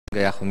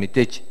Яг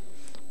мэдээж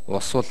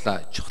усвал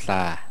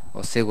чухлаа.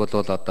 Усыг бол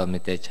одоо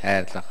мэдээж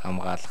хайрлах,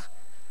 хамгаалах.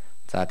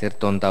 За тэр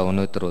дундаа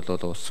өнөөдөр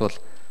бол усвал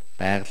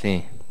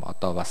байгалийн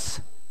одоо бас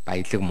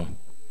баялаг мөн.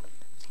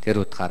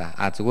 Тэр утгаараа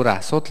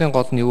зүгээр асуудлын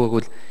гол нь юу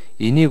гэвэл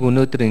энийг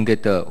өнөөдөр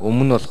ингээд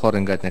өмнө болохоор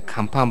ингээд нэг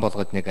кампани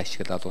болгоод нэг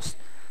ашиглаад ус.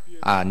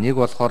 Нэг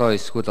болохоор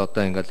эсвэл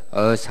одоо ингээд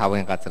ой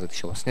савын газар гэдэг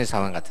шиг усны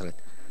савын газар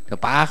гэдэг.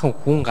 Тэгээ баахан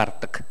хүн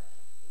гардаг.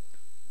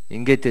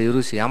 Ингээд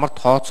ерөөс ямар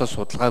тооцоо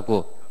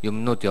судалгаагүй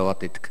юмнууд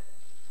яваад идэг.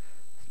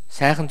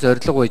 Сайхан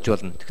зориг байж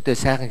болно. Гэхдээ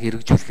сайхан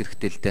хэрэгжүүлэх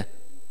хэрэгтэй л дээ.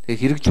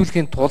 Тэгээ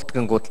хэрэгжүүлэхийн тулд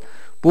гингууд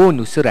бөө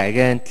нүсэр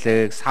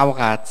агентлаг, сав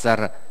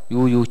газар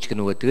юу ч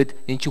гэнэ. Тэгээд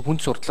эн чинь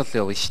хүн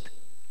сурталчил явна шүү дээ.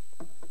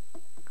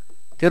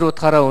 Тэр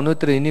утгаараа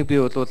өнөөдөр энийг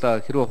би бол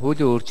хэрвээ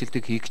хуулийн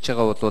өөрчлөлтийг хийх гэж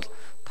байгаа бол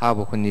та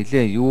бүхэн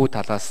нэлээ юу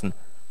талаас нь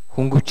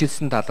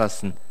хөнгөвчлсөн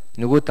талаас нь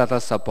нөгөө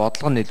талаас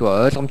бодлого нь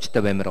илүү ойлгомжтой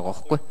баймаар байгаа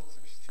байхгүй.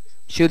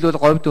 Жишээлбэл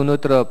говьд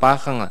өнөөдөр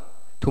баахан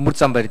төмөр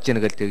зам барьж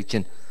яана гэж тэгж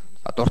чинь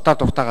дуртай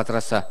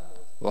газараас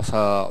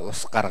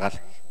ус гаргаал.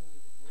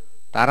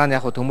 Дараа нь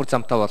яг төмөр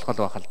замтаа болгол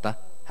байх л да.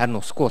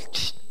 Харин усгүй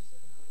болчих шин.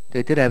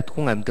 Тэгээ тэр авд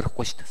хүн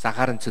амьдрахгүй шүү дээ.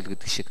 Сахарын цөл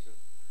гэдэг шиг.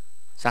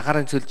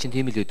 Сахарын цөл чинь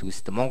тийм л байдаг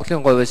үстэй.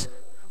 Монголын говьс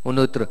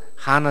өнөөдөр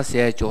хаанаас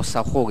яаж ус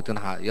авах уу гэдэг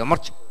нь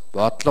ямарч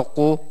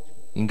бодлогогүй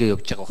ингэ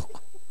явж байгаа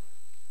байхгүй.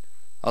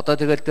 Одоо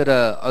тэгэл тэр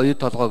оюу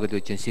толгой гэж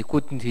үгүй чинь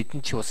секундэд хэдэн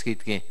ч ус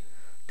хийдгийн.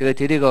 Тэгээ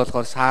тэрийг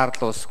болохоор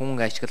саарл ус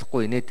хүн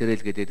ашиглахгүй инээ тэрэл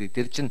гэдэг.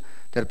 Тэр чинь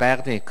тэр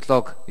байгалийн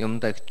эколог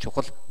юмдаа их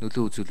чухал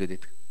нөлөө үзүүлээд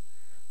байдаг.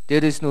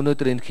 Дээрээс нь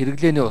өнөөдөр энэ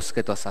хэрэглээний ус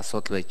гэдээ бас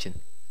асуудал байж байна.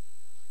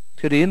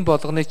 Тэгэхээр энэ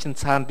болгоны чинь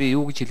цаана би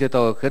юу гэж хэлээд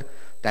байгаа гэхээр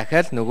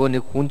дахиад нөгөө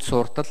нэг хүнд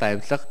суртал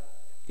авилга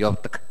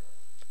явдаг.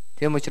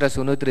 Тийм учраас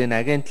өнөөдөр энэ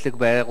агентлаг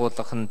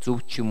байгуулах нь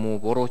зөв ч юм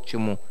уу, буруу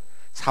ч юм уу,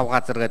 сав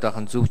газар гэдэг байх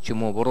нь зөв ч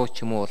юм уу, буруу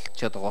ч юм уу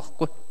болчиход байгаа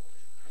байхгүй.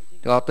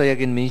 Тэгээ одоо яг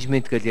энэ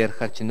менежмент гэж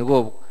ярихаар чи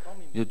нөгөө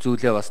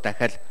зүйлээ бас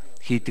дахиад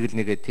хийдэг л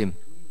нэгэ тийм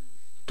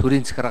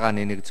төрийн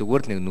захиргааны нэг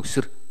зүгээр л нэг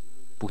нүсэр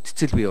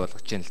бүтэцэл бий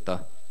болгож байна л доо.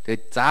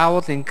 Тэгээд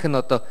заавал ингэх нь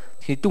одоо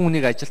хэдэн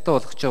хүнийг ажилтаа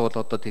болгож байгаа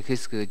бол одоо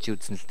тэхээс гэж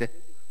үзнэ л дээ.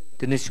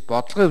 Тэрнээс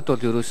бодлогын хувьд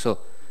бол ерөөсөө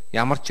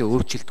ямар ч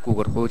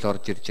өөрчлөлтгүйгээр хууль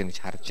орж ирж байгаа гэж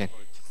харж байна.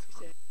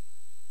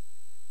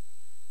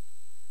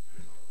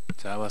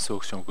 За бас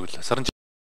өгшөнгөл